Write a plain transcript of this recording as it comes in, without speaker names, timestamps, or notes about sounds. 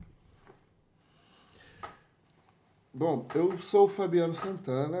Bom, eu sou o Fabiano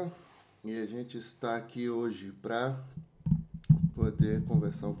Santana e a gente está aqui hoje para poder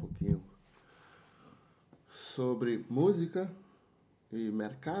conversar um pouquinho sobre música e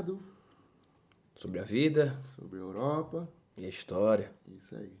mercado, Sobre a vida sobre Europa, e a história.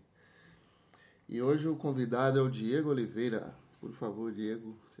 isso aí. E hoje o convidado é o Diego Oliveira. Por favor,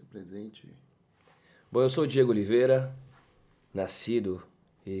 Diego, se presente. Bom, eu sou o Diego Oliveira, nascido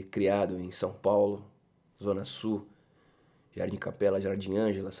e criado em São Paulo, Zona Sul, Jardim Capela, Jardim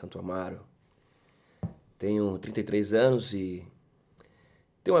Ângela, Santo Amaro. Tenho 33 anos e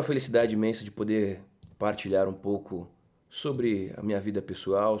tenho uma felicidade imensa de poder partilhar um pouco sobre a minha vida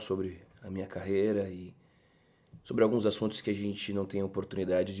pessoal, sobre a minha carreira e sobre alguns assuntos que a gente não tem a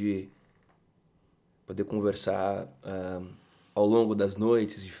oportunidade de poder conversar ao longo das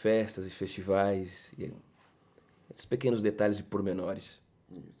noites de festas e festivais e esses pequenos detalhes e pormenores.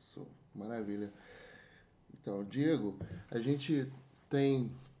 Isso, maravilha. Então, Diego, a gente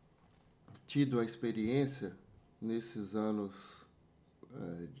tem tido a experiência nesses anos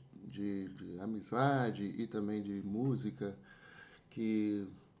de amizade e também de música, que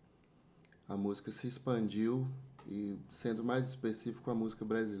a música se expandiu e, sendo mais específico, a música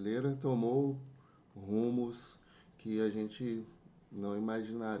brasileira tomou rumos que a gente não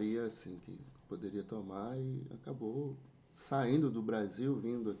imaginaria assim que poderia tomar e acabou saindo do Brasil,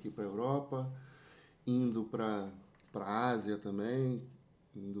 vindo aqui para a Europa, indo para a Ásia também,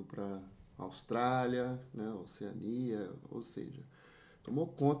 indo para Austrália, né, Oceania, ou seja, tomou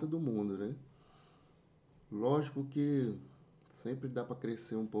conta do mundo, né? Lógico que sempre dá para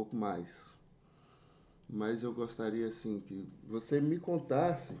crescer um pouco mais, mas eu gostaria assim que você me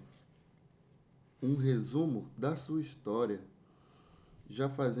contasse um resumo da sua história, já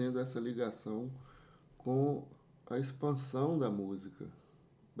fazendo essa ligação com a expansão da música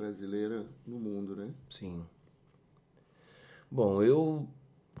brasileira no mundo, né? Sim. Bom, eu,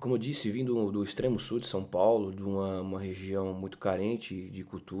 como eu disse, vim do extremo sul de São Paulo, de uma região muito carente de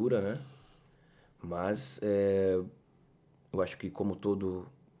cultura, né? Mas eu acho que como todo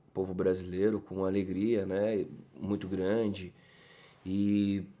povo brasileiro, com uma alegria, né, muito grande,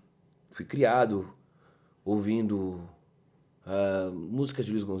 e fui criado ouvindo músicas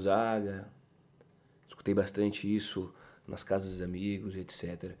de Luiz Gonzaga, escutei bastante isso nas casas dos amigos,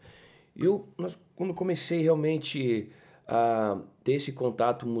 etc. Quando comecei realmente a ter esse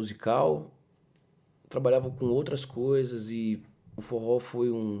contato musical, trabalhava com outras coisas e o forró foi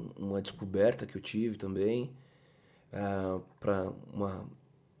uma descoberta que eu tive também para uma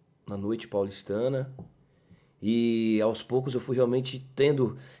noite paulistana. E aos poucos eu fui realmente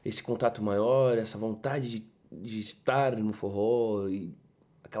tendo esse contato maior, essa vontade de estar no forró e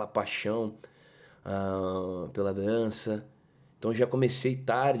aquela paixão pela dança. Então já comecei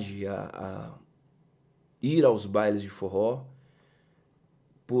tarde a ir aos bailes de forró,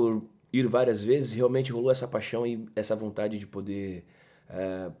 por ir várias vezes, realmente rolou essa paixão e essa vontade de poder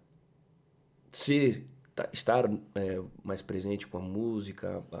ser, estar mais presente com a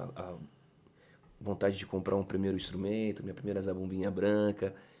música, a vontade de comprar um primeiro instrumento, minha primeira zabumbinha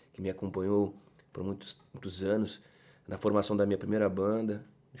branca, que me acompanhou por muitos anos na formação da minha primeira banda,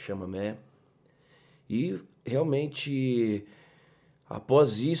 o Chamamé. E realmente,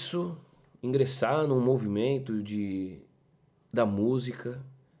 após isso, ingressar num movimento da música,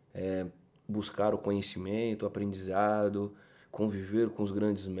 buscar o conhecimento, o aprendizado, conviver com os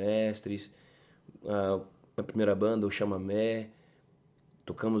grandes mestres. A primeira banda, o Chamamé,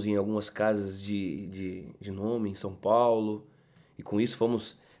 tocamos em algumas casas de nome em São Paulo, e com isso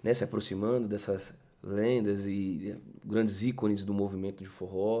fomos, né, se aproximando dessas lendas e grandes ícones do movimento de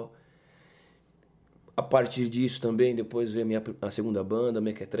forró. A partir disso também, depois veio a segunda banda,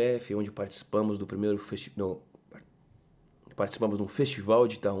 Mequetrefe, onde participamos do primeiro festival. Participamos de um festival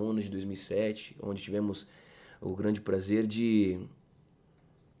de Itaúna de 2007, onde tivemos o grande prazer de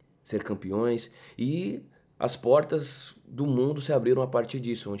ser campeões. E as portas do mundo se abriram a partir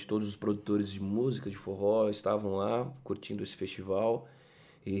disso, onde todos os produtores de música, de forró, estavam lá curtindo esse festival.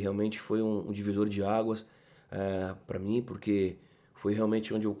 E realmente foi um divisor de águas para mim, porque foi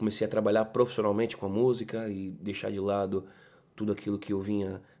realmente onde eu comecei a trabalhar profissionalmente com a música e deixar de lado tudo aquilo que eu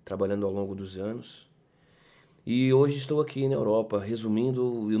vinha trabalhando ao longo dos anos. E hoje estou aqui na Europa.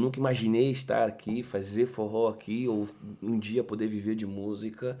 Resumindo, eu nunca imaginei estar aqui, fazer forró aqui, ou um dia poder viver de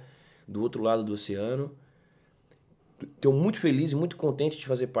música do outro lado do oceano. Estou muito feliz e muito contente de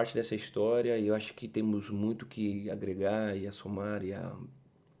fazer parte dessa história, e eu acho que temos muito que agregar e a somar e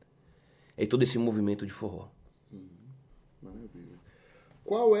todo esse movimento de forró. Maravilha.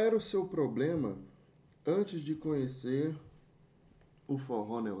 Qual era o seu problema antes de conhecer o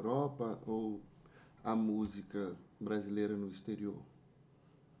forró na Europa ou a música brasileira no exterior?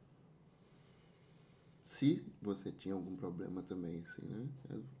 Se você tinha algum problema também, assim, né?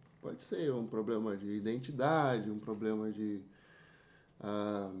 Pode ser um problema de identidade, um problema de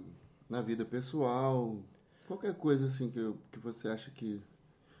ah, na vida pessoal, qualquer coisa assim que você acha que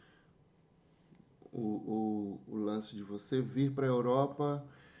o lance de você vir para a Europa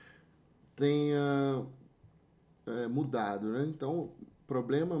tenha mudado, né? Então,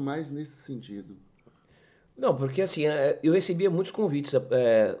 problema mais nesse sentido. Não, porque assim, eu recebia muitos convites,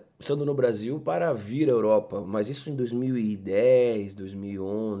 estando no Brasil, para vir à Europa, mas isso em 2010,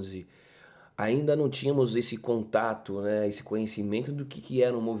 2011. Ainda não tínhamos esse contato, né, esse conhecimento do que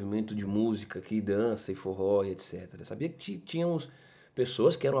era um movimento de música, que dança e forró e etc. Sabia que tínhamos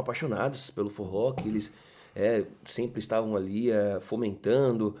pessoas que eram apaixonadas pelo forró, que eles sempre estavam ali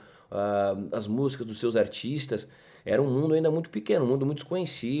fomentando as músicas dos seus artistas. Era um mundo ainda muito pequeno, um mundo muito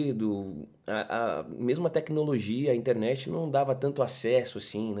desconhecido. Mesmo a tecnologia, a internet não dava tanto acesso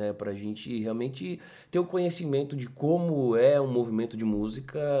assim, né, para a gente realmente ter o conhecimento de como é um movimento de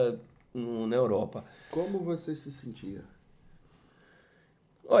música na Europa. Como você se sentia?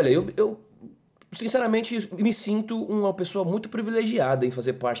 Olha, eu sinceramente me sinto uma pessoa muito privilegiada em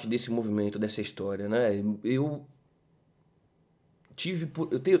fazer parte desse movimento, dessa história, né?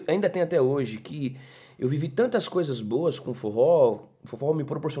 Ainda tenho até hoje que eu vivi tantas coisas boas com o forró me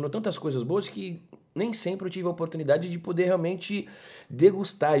proporcionou tantas coisas boas que nem sempre eu tive a oportunidade de poder realmente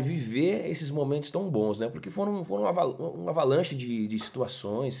degustar e viver esses momentos tão bons, né? Porque foram uma avalanche de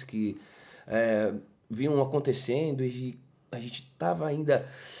situações que é, vinham acontecendo e a gente estava ainda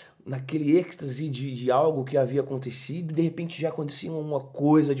naquele êxtase de algo que havia acontecido e de repente já acontecia uma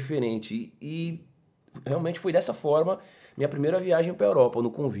coisa diferente. E realmente foi dessa forma minha primeira viagem para a Europa,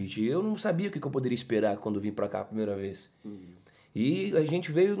 no convite. Eu não sabia o que eu poderia esperar quando vim para cá a primeira vez. E a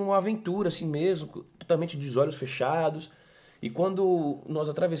gente veio numa aventura assim mesmo, totalmente de olhos fechados. E quando nós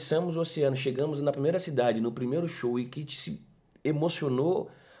atravessamos o oceano, chegamos na primeira cidade, no primeiro show, e que se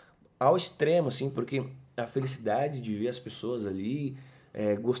emocionou ao extremo, assim, porque a felicidade de ver as pessoas ali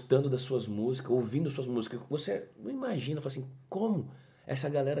gostando das suas músicas, ouvindo suas músicas, você não imagina, fala assim, como essa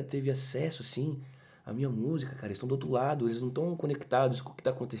galera teve acesso, assim, à minha música, cara, eles estão do outro lado, eles não estão conectados com o que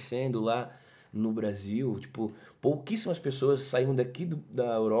está acontecendo lá no Brasil, tipo, pouquíssimas pessoas saíram daqui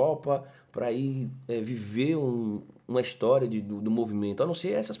da Europa para ir viver uma história do movimento, a não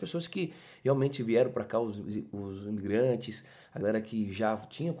ser essas pessoas que realmente vieram para cá, os imigrantes, a galera que já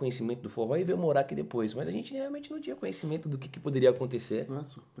tinha conhecimento do forró e veio morar aqui depois. Mas a gente realmente não tinha conhecimento do que poderia acontecer. Uma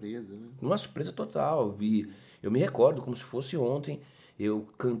surpresa, né? Uma surpresa total. Eu me recordo como se fosse ontem, eu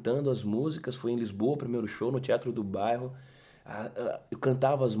cantando as músicas, foi em Lisboa, o primeiro show, no Teatro do Bairro. Eu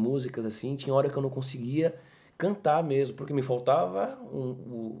cantava as músicas assim, tinha hora que eu não conseguia cantar mesmo, porque me faltava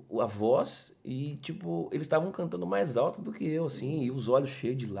a voz e, tipo, eles estavam cantando mais alto do que eu, assim, e os olhos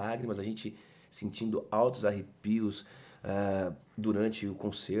cheios de lágrimas, a gente sentindo altos arrepios durante o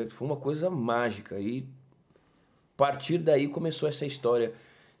concerto. Foi uma coisa mágica e a partir daí começou essa história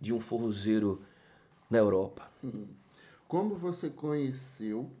de um forrozeiro na Europa. Como você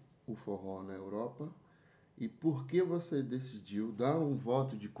conheceu o forró na Europa e por que você decidiu dar um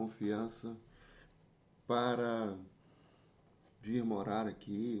voto de confiança para vir morar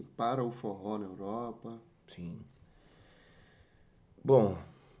aqui, para o forró na Europa? Sim. Bom,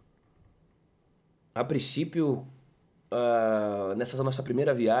 a princípio, nessa nossa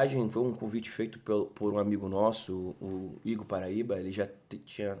primeira viagem, foi um convite feito por um amigo nosso, o Igor Paraíba. Ele já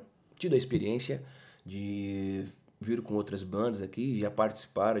tinha tido a experiência de vir com outras bandas aqui, já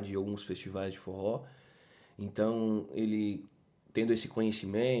participaram de alguns festivais de forró. Então, ele tendo esse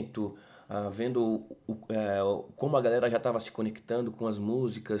conhecimento, vendo como a galera já estava se conectando com as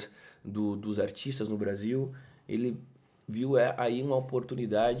músicas dos artistas no Brasil, ele viu aí uma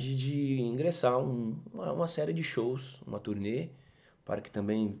oportunidade de ingressar uma série de shows, uma turnê, para que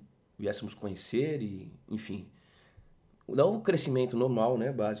também viéssemos conhecer e, enfim, dar o crescimento normal,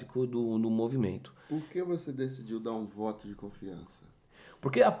 né, básico do movimento. Por que você decidiu dar um voto de confiança?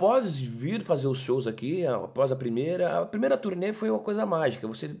 Porque após vir fazer os shows aqui, após a primeira turnê foi uma coisa mágica.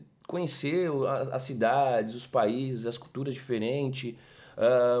 Você conheceu as cidades, os países, as culturas diferentes,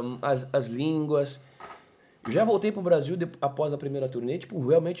 as línguas. Eu já voltei pro Brasil após a primeira turnê, tipo,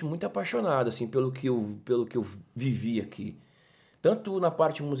 realmente muito apaixonado, assim, pelo que eu vivi aqui. Tanto na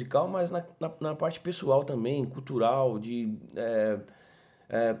parte musical, mas na parte pessoal também, cultural, de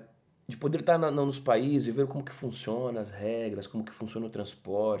poder estar nos países e ver como que funciona as regras, como que funciona o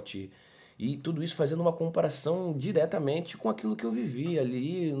transporte, e tudo isso fazendo uma comparação diretamente com aquilo que eu vivi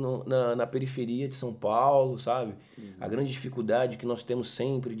ali na periferia de São Paulo, sabe? A grande dificuldade que nós temos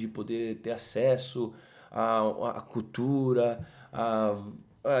sempre de poder ter acesso a cultura,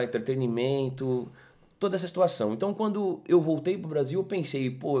 a entretenimento, toda essa situação. Então, quando eu voltei para o Brasil, eu pensei,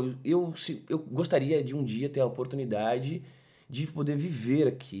 pô, eu gostaria de um dia ter a oportunidade de poder viver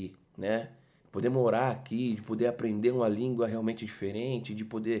aqui, né? Poder morar aqui, de poder aprender uma língua realmente diferente, de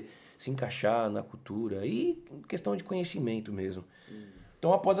poder se encaixar na cultura e questão de conhecimento mesmo.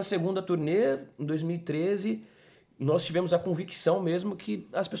 Então, após a segunda turnê, em 2013, nós tivemos a convicção mesmo que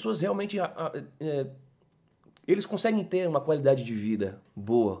as pessoas realmente eles conseguem ter uma qualidade de vida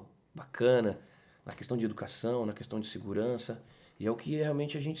boa, bacana, na questão de educação, na questão de segurança, e é o que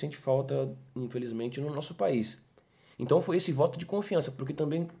realmente a gente sente falta, infelizmente, no nosso país. Então foi esse voto de confiança, porque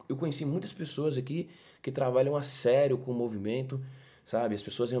também eu conheci muitas pessoas aqui que trabalham a sério com o movimento, sabe? As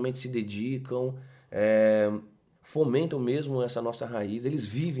pessoas realmente se dedicam, fomentam mesmo essa nossa raiz, eles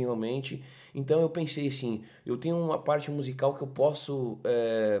vivem realmente. Então eu pensei assim, eu tenho uma parte musical que eu posso,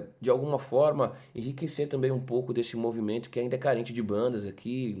 de alguma forma, enriquecer também um pouco desse movimento que ainda é carente de bandas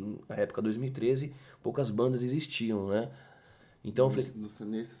aqui. Na época de 2013, poucas bandas existiam, né? Então eu falei,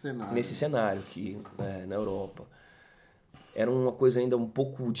 Nesse cenário. nesse cenário aqui, na Europa. Era uma coisa ainda um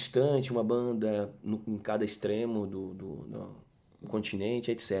pouco distante, uma banda em cada extremo do continente,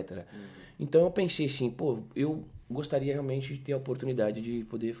 etc. Então eu pensei assim, pô, eu gostaria realmente de ter a oportunidade de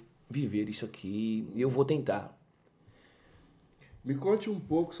poder viver isso aqui e eu vou tentar. Me conte um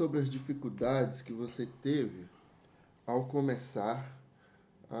pouco sobre as dificuldades que você teve ao começar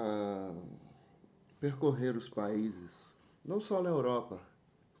a percorrer os países, não só na Europa,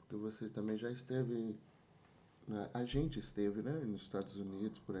 porque você também já esteve, né? A gente esteve, né, nos Estados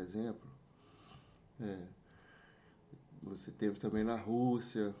Unidos, por exemplo. Você esteve também na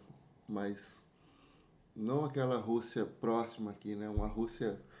Rússia, mas não aquela Rússia próxima aqui, né? Uma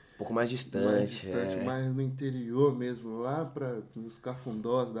Rússia Um pouco mais distante. mais no interior mesmo, lá para nos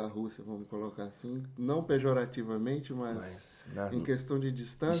cafundós da Rússia, vamos colocar assim, não pejorativamente, mas em questão de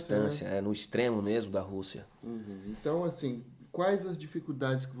distância, né? No extremo mesmo da Rússia. Uhum. Então, assim, quais as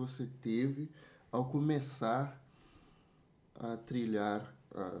dificuldades que você teve ao começar a trilhar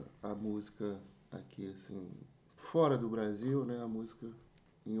a música aqui, assim, fora do Brasil, né? A música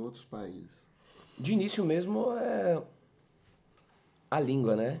em outros países? De início mesmo é a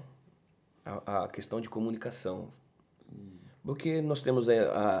língua, né? A questão de comunicação. Porque nós temos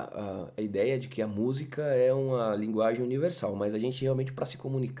a ideia de que a música é uma linguagem universal, mas a gente realmente, para se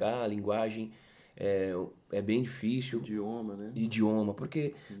comunicar, a linguagem é bem difícil. Idioma, né? Idioma,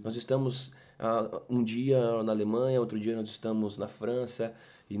 porque nós estamos um dia na Alemanha, outro dia nós estamos na França,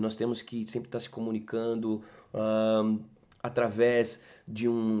 e nós temos que sempre estar se comunicando através de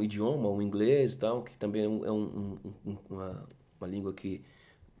um idioma, um inglês e tal, que também é uma língua que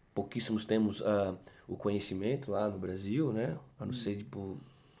pouquíssimos temos o conhecimento lá no Brasil, né? A não ser, tipo,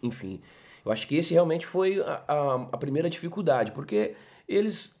 enfim. Eu acho que esse realmente foi a primeira dificuldade, porque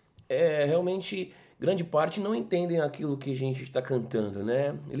eles realmente, grande parte, não entendem aquilo que a gente está cantando,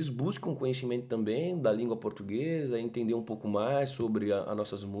 né? Eles buscam conhecimento também da língua portuguesa, entender um pouco mais sobre as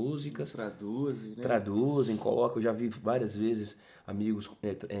nossas músicas. Traduzem, né? Traduzem, colocam. Eu já vi várias vezes amigos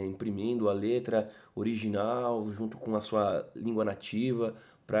imprimindo a letra original junto com a sua língua nativa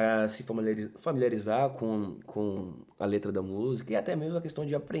para se familiarizar com a letra da música e até mesmo a questão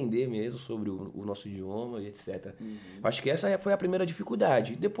de aprender mesmo sobre o nosso idioma e etc. Acho que essa foi a primeira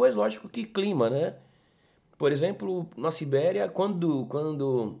dificuldade. Depois, lógico que clima, né? Por exemplo, na Sibéria, quando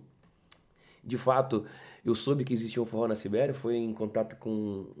de fato eu soube que existia um forró na Sibéria, foi em contato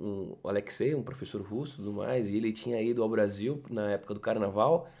com o Alexei, um professor russo e tudo mais, e ele tinha ido ao Brasil na época do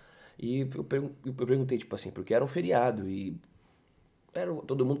carnaval, e eu perguntei, tipo assim, porque era um feriado, e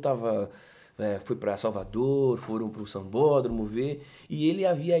todo mundo foi para Salvador, foram para o Sambódromo ver, e ele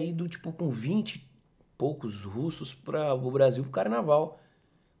havia ido tipo com 20 e poucos russos para o Brasil pro carnaval,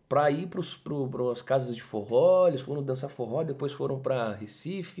 para ir para as casas de forró. Eles foram dançar forró, depois foram para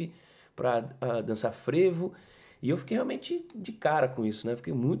Recife para dançar frevo, e eu fiquei realmente de cara com isso, né?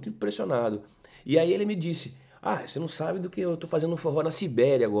 Fiquei muito impressionado. E aí ele me disse: você não sabe do que eu tô fazendo um forró na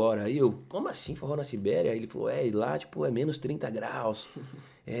Sibéria agora. Aí eu: como assim forró na Sibéria? Aí ele falou: e lá tipo é menos 30 graus,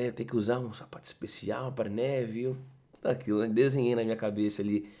 tem que usar um sapato especial para neve. Eu desenhei na minha cabeça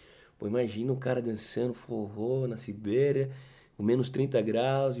ali, pô, imagina um cara dançando forró na Sibéria com menos 30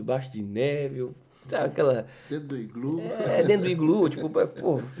 graus, debaixo de neve. Sabe aquela... Dentro do iglu. Dentro do iglu, tipo,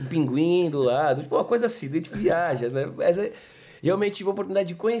 pô, um pinguim do lado, tipo, uma coisa assim, a gente viaja, né? Mas realmente tive a oportunidade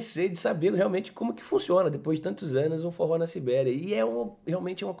de conhecer, de saber realmente como que funciona, depois de tantos anos, um forró na Sibéria. E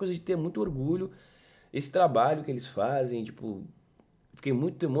realmente é uma coisa de ter muito orgulho, esse trabalho que eles fazem, tipo, fiquei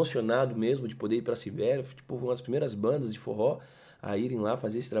muito emocionado mesmo de poder ir pra Sibéria, tipo, uma das primeiras bandas de forró a irem lá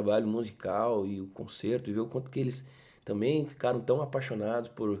fazer esse trabalho musical e o concerto e ver o quanto que eles também ficaram tão apaixonados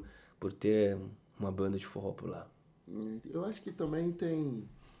por ter uma banda de forró por lá. Eu acho que também tem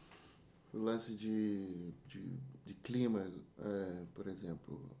o lance de clima, por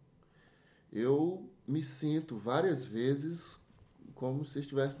exemplo. Eu me sinto várias vezes como se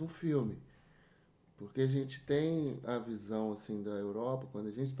estivesse num filme. Porque a gente tem a visão assim da Europa, quando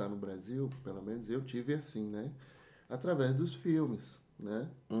a gente está no Brasil, pelo menos eu tive assim, né? Através dos filmes, né?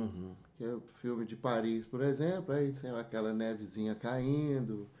 Uhum. Que é o filme de Paris, por exemplo, aí tem aquela nevezinha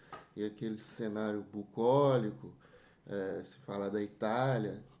caindo e aquele cenário bucólico. Se falar da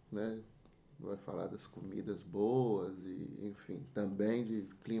Itália, né? Vai falar das comidas boas e, enfim, também de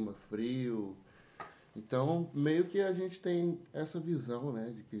clima frio. Então, meio que a gente tem essa visão,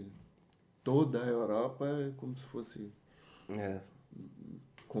 né? De que toda a Europa é como se fosse É.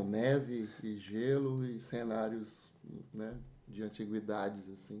 com neve e gelo e cenários, né, de antiguidades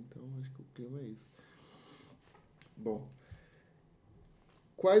assim. Então acho que o clima é isso. Bom,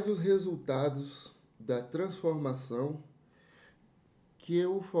 quais os resultados da transformação que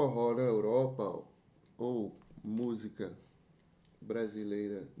o forró na Europa ou música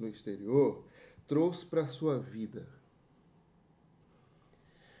brasileira no exterior trouxe para sua vida?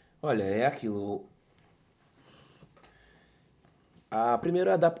 Olha, é aquilo. A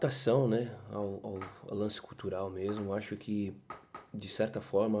primeira adaptação, né, ao lance cultural mesmo, acho que de certa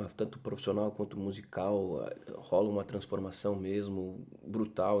forma, tanto profissional quanto musical, rola uma transformação mesmo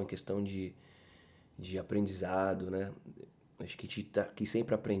brutal em questão de aprendizado, né? Acho que a gente tá aqui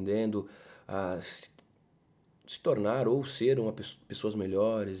sempre aprendendo a se tornar ou ser pessoas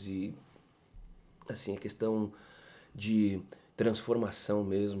melhores e assim a questão de transformação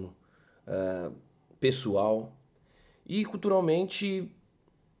mesmo, pessoal e culturalmente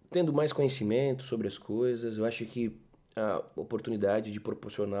tendo mais conhecimento sobre as coisas. Eu acho que a oportunidade de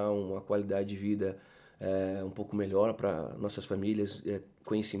proporcionar uma qualidade de vida um pouco melhor para nossas famílias,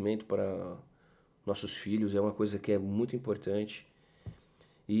 conhecimento para nossos filhos é uma coisa que é muito importante.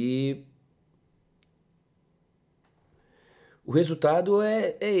 E o resultado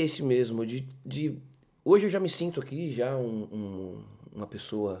é esse mesmo, hoje eu já me sinto aqui já uma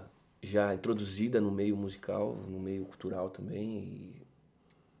pessoa já introduzida no meio musical, no meio cultural também. E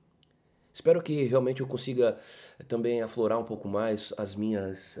espero que realmente eu consiga também aflorar um pouco mais as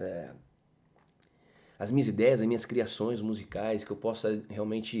minhas ideias, as minhas criações musicais, que eu possa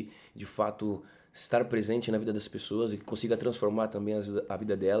realmente, de fato, estar presente na vida das pessoas e que consiga transformar também a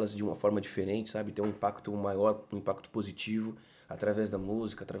vida delas de uma forma diferente, sabe? Ter um impacto maior, um impacto positivo através da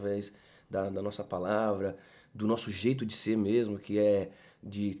música, através da nossa palavra, do nosso jeito de ser mesmo, que é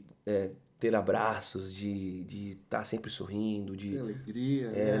de ter abraços, de estar sempre sorrindo, Ter de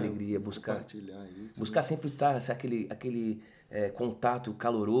alegria, né? alegria, Compartilhar isso, né? buscar sempre estar aquele contato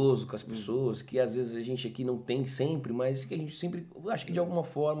caloroso com as Uhum. pessoas que às vezes a gente aqui não tem sempre, mas que a gente sempre, acho que de alguma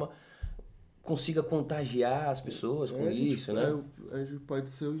forma consiga contagiar as pessoas com isso, né? A gente pode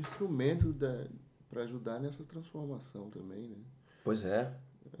ser o instrumento para ajudar nessa transformação também, né? Pois é,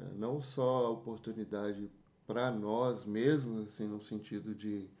 Não só a oportunidade para nós mesmos, assim, no sentido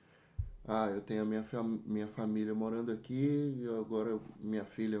de, eu tenho a minha família morando aqui, e agora minha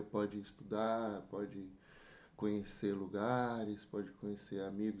filha pode estudar, pode conhecer lugares, pode conhecer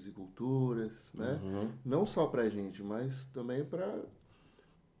amigos e culturas, né? uhum, Não só para a gente, mas também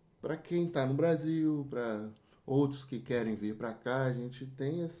para quem está no Brasil, para outros que querem vir para cá. A gente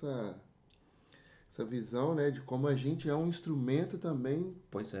tem essa visão, né, de como a gente é um instrumento também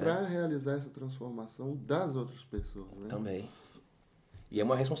pois é, para realizar essa transformação das outras pessoas, né? também. E é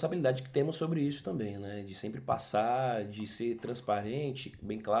uma responsabilidade que temos sobre isso também, né? De sempre passar, de ser transparente,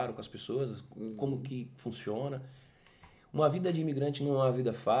 bem claro com as pessoas, como Uhum. que funciona. Uma vida de imigrante não é uma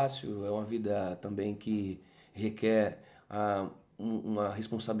vida fácil, é uma vida também que requer uma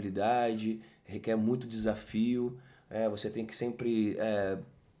responsabilidade, requer muito desafio. Você tem que sempre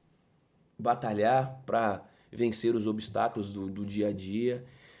batalhar para vencer os obstáculos do dia a dia,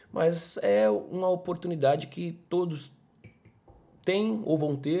 mas é uma oportunidade que todos têm ou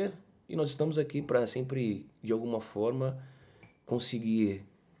vão ter e nós estamos aqui para sempre, de alguma forma, conseguir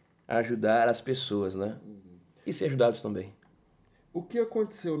ajudar as pessoas, né? E ser ajudados também. O que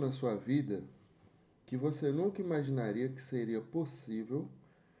aconteceu na sua vida que você nunca imaginaria que seria possível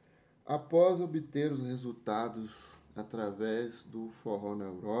após obter os resultados através do forró na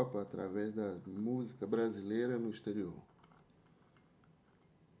Europa, através da música brasileira no exterior?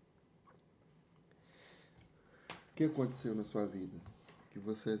 O que aconteceu na sua vida que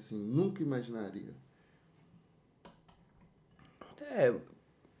você assim nunca imaginaria? É,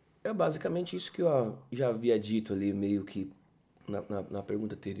 é basicamente isso que eu já havia dito ali, meio que na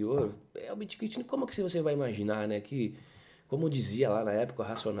pergunta anterior, é o Bitcoin, como que você vai imaginar, né, que, como dizia lá na época,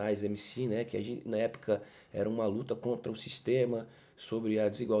 Racionais MC, né, que a gente, na época era uma luta contra o sistema, sobre a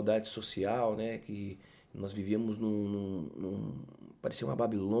desigualdade social, né, que nós vivíamos parecia uma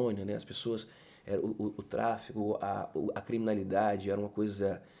Babilônia, né, as pessoas, o tráfico, a criminalidade era uma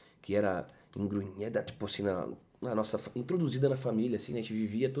coisa que era engrunhada, tipo assim, na nossa, introduzida na família, assim, né, a gente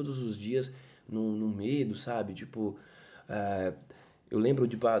vivia todos os dias no medo, sabe, tipo... É, eu lembro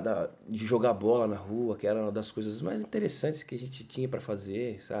de jogar bola na rua, que era uma das coisas mais interessantes que a gente tinha para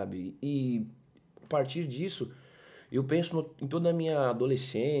fazer, sabe? E a partir disso, eu penso em toda a minha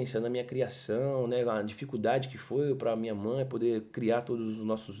adolescência, na minha criação, né? A dificuldade que foi para minha mãe poder criar todos os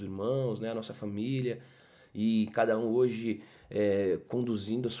nossos irmãos, né? A nossa família. E cada um hoje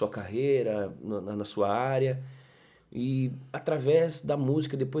conduzindo a sua carreira na sua área. E através da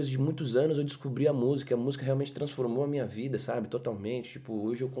música, depois de muitos anos, eu descobri a música realmente transformou a minha vida, sabe? Totalmente. Tipo,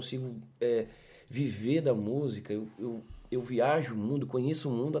 hoje eu consigo viver da música, eu viajo o mundo, conheço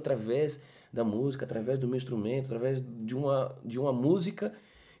o mundo através da música, através do meu instrumento, através de uma música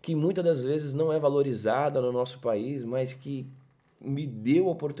que muitas das vezes não é valorizada no nosso país, mas que me deu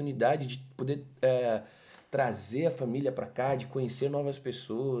a oportunidade de poder trazer a família para cá, de conhecer novas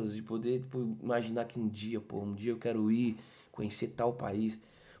pessoas, de poder tipo, imaginar que um dia eu quero ir conhecer tal país.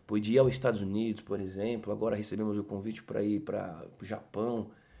 Podia ir aos Estados Unidos, por exemplo. Agora recebemos o convite para ir para o Japão,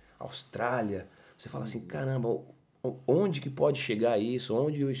 Austrália. Você fala assim, caramba, onde que pode chegar isso?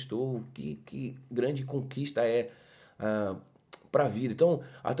 Onde eu estou? Que grande conquista é para a vida. Então,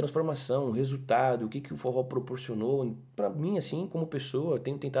 a transformação, o resultado, o que o forró proporcionou para mim, assim, como pessoa, eu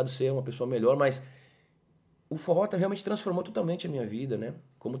tenho tentado ser uma pessoa melhor, mas o forró realmente transformou totalmente a minha vida, né?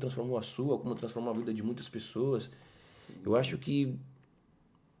 Como transformou a sua, como transformou a vida de muitas pessoas. Eu acho que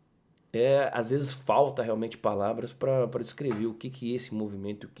às vezes falta realmente palavras para descrever o que é esse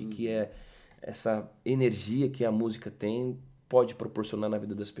movimento, que é essa energia que a música tem, pode proporcionar na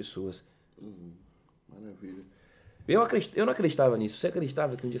vida das pessoas. Maravilha. Eu não acreditava nisso. Você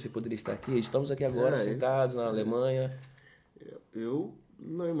acreditava que um dia você poderia estar aqui? Estamos aqui agora É, sentados na Alemanha. eu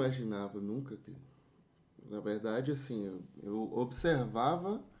não imaginava nunca que. Na verdade, assim, eu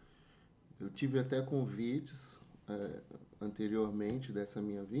observava, eu tive até convites anteriormente dessa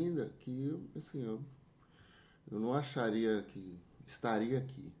minha vinda que, assim, eu não acharia que estaria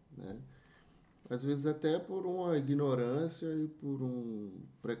aqui, né? Às vezes até por uma ignorância e por um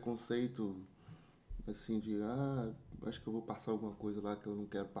preconceito, assim, acho que eu vou passar alguma coisa lá que eu não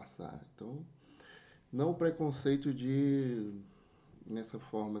quero passar. Então, não o preconceito de, nessa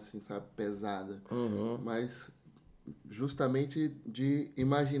forma, assim, sabe, pesada, Uhum. mas justamente de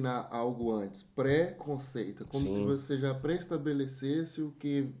imaginar algo antes, pré-conceito, como se Sim, você já pré-estabelecesse o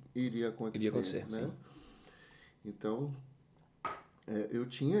que iria iria acontecer, acontecer, né? sim. Então, eu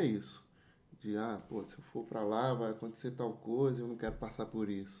tinha isso, de, pô, se eu for para lá vai acontecer tal coisa, eu não quero passar por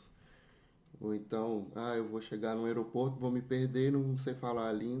isso. Ou então, eu vou chegar no aeroporto, vou me perder, não sei falar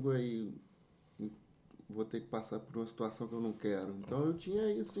a língua e vou ter que passar por uma situação que eu não quero. Então eu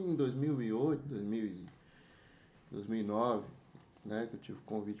tinha isso em 2008, 2009, né, que eu tive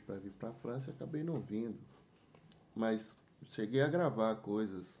convite para vir para a França e acabei não vindo. Mas cheguei a gravar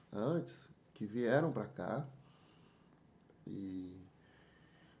coisas antes que vieram para cá e,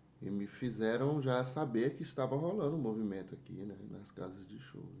 e me fizeram já saber que estava rolando um movimento aqui, né, nas casas de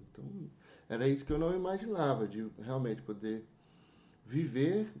show. Então era isso que eu não imaginava, de realmente poder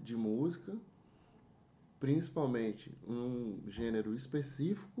viver de música, principalmente um gênero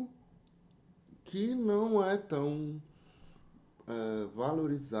específico que não é tão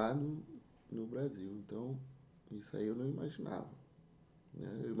valorizado no Brasil. Então, isso aí eu não imaginava.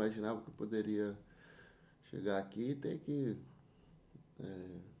 Né? Eu imaginava que eu poderia chegar aqui e ter que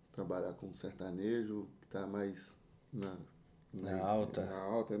trabalhar com sertanejo, que está mais na, Na na, alta, na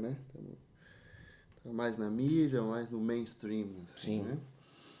alta, né? Tá mais na mídia, mais no mainstream, assim, sim. né?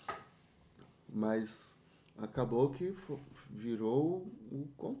 Mas acabou que virou o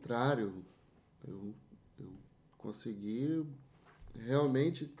contrário. Eu, eu consegui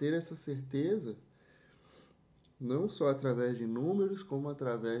realmente ter essa certeza, não só através de números, como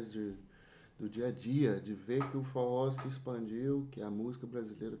através do dia a dia, de ver que o forró se expandiu, que a música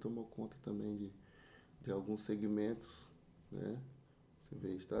brasileira tomou conta também de alguns segmentos, né? Você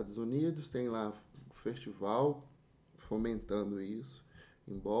vê Estados Unidos, tem lá um festival fomentando isso,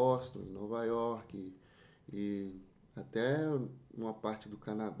 em Boston, em Nova York e até uma parte do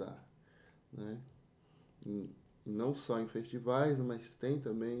Canadá, né? Não só em festivais, mas tem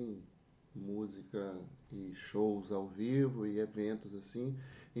também música e shows ao vivo e eventos assim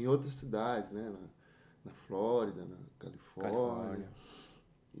em outras cidades, né? na Flórida, na Califórnia.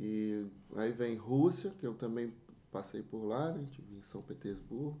 E aí vem Rússia, que eu também passei por lá, né? Estive em São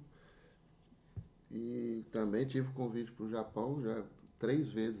Petersburgo. E também tive convite para o Japão, já 3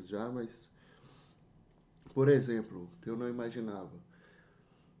 vezes já, mas, por exemplo, que eu não imaginava.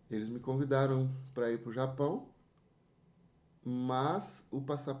 Eles me convidaram para ir para o Japão, mas o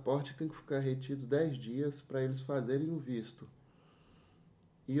passaporte tem que ficar retido 10 dias para eles fazerem o visto.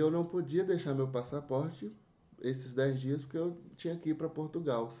 E eu não podia deixar meu passaporte esses 10 dias porque eu tinha que ir para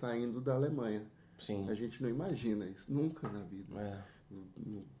Portugal, saindo da Alemanha. Sim. A gente não imagina isso, nunca na vida.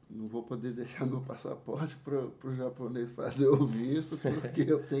 Não vou poder deixar meu passaporte para o japonês fazer o visto, porque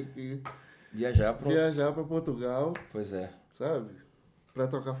eu tenho que viajar para Portugal. Pois é. Sabe? Para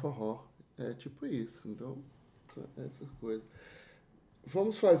tocar forró. É tipo isso. Então, essas coisas.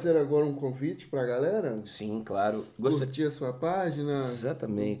 Vamos fazer agora um convite para a galera? Sim, claro. Curtir a sua página?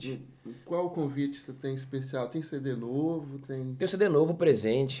 Exatamente. Qual convite você tem especial? Tem CD novo? Tem CD novo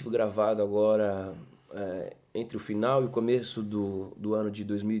presente, gravado agora entre o final e o começo do ano de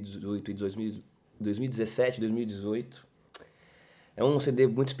 2018 e 2017, 2018. É um CD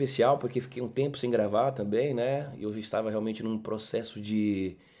muito especial porque fiquei um tempo sem gravar também, né? E eu estava realmente num processo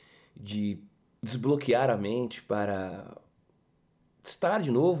de desbloquear a mente para estar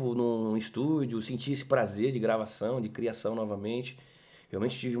de novo num estúdio, sentir esse prazer de gravação, de criação novamente.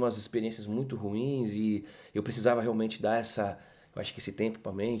 Realmente tive umas experiências muito ruins e eu precisava realmente dar eu acho que esse tempo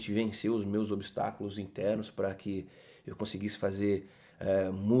para a mente, vencer os meus obstáculos internos para que eu conseguisse fazer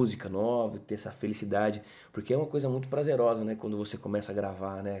música nova, ter essa felicidade, porque é uma coisa muito prazerosa, né? Quando você começa a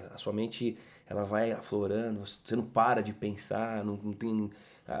gravar, né? A sua mente, ela vai aflorando, você não para de pensar, não tem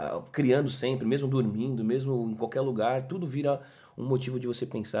criando sempre, mesmo dormindo, mesmo em qualquer lugar, tudo vira um motivo de você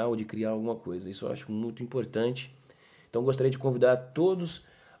pensar ou de criar alguma coisa. Isso eu acho muito importante. Então gostaria de convidar todos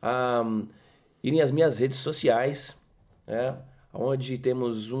a irem às minhas redes sociais, né? Onde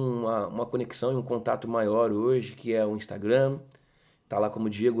temos uma conexão e um contato maior hoje, que é o Instagram. Tá lá como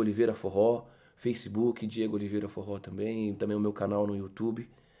Diego Oliveira Forró, Facebook, Diego Oliveira Forró também, e também o meu canal no YouTube.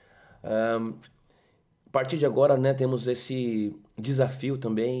 A partir de agora, né, temos esse desafio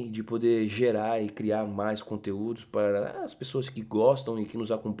também de poder gerar e criar mais conteúdos para as pessoas que gostam e que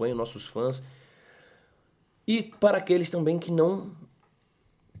nos acompanham, nossos fãs. E para aqueles também que não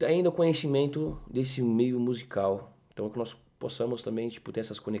têm ainda conhecimento desse meio musical. Então que nós possamos também ter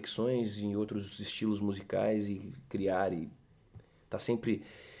essas conexões em outros estilos musicais e criar e tá sempre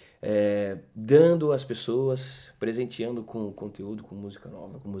dando às pessoas, presenteando com conteúdo, com música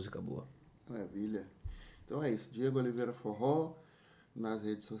nova, com música boa. Maravilha. Então é isso, Diego Oliveira Forró, nas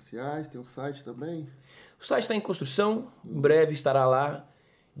redes sociais, tem um site também? O site está em construção, em breve estará lá,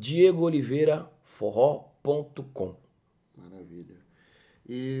 diegooliveiraforró.com. Maravilha.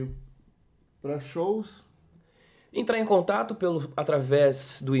 E para shows? Entrar em contato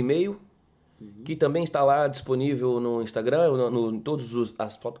através do e-mail, que também está lá disponível no Instagram, em todas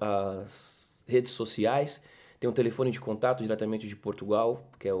as redes sociais. Tem um telefone de contato diretamente de Portugal,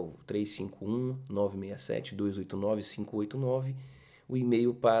 que é o 351-967-289-589. O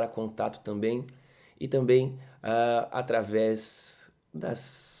e-mail para contato também. E também através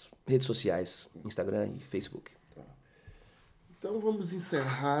das redes sociais, Instagram e Facebook. Tá. Então vamos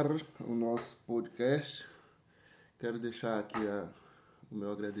encerrar o nosso podcast. Quero deixar aqui o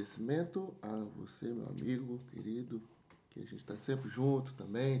meu agradecimento a você, meu amigo querido, que a gente está sempre junto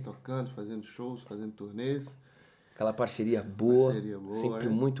também, tocando, fazendo shows, fazendo turnês. Aquela parceria boa, sempre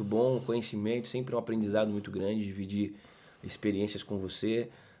né? muito bom, conhecimento, sempre um aprendizado muito grande, dividir experiências com você.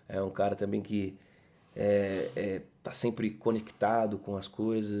 É um cara também que tá sempre conectado com as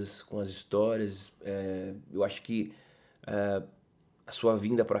coisas, com as histórias. Eu acho que a sua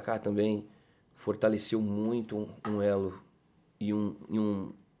vinda para cá também fortaleceu muito um elo e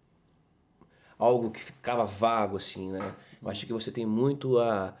algo que ficava vago, assim, né? Eu acho que você tem muito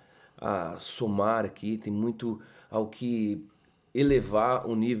a somar aqui, tem muito ao que elevar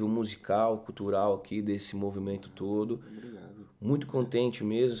o nível musical, cultural aqui desse movimento todo. Obrigado. Muito contente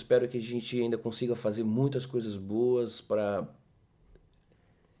mesmo, espero que a gente ainda consiga fazer muitas coisas boas para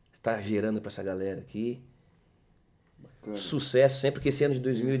estar gerando para essa galera aqui. Bacana. Sucesso, sempre que esse ano de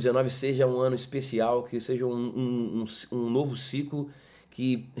 2019 seja um ano especial, que seja um novo ciclo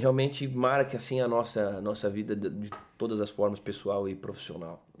que realmente marque assim a nossa vida de todas as formas, pessoal e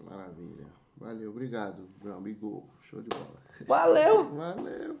profissional. Maravilha. Valeu, obrigado, meu amigo. Show de bola. Valeu!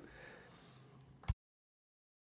 Valeu!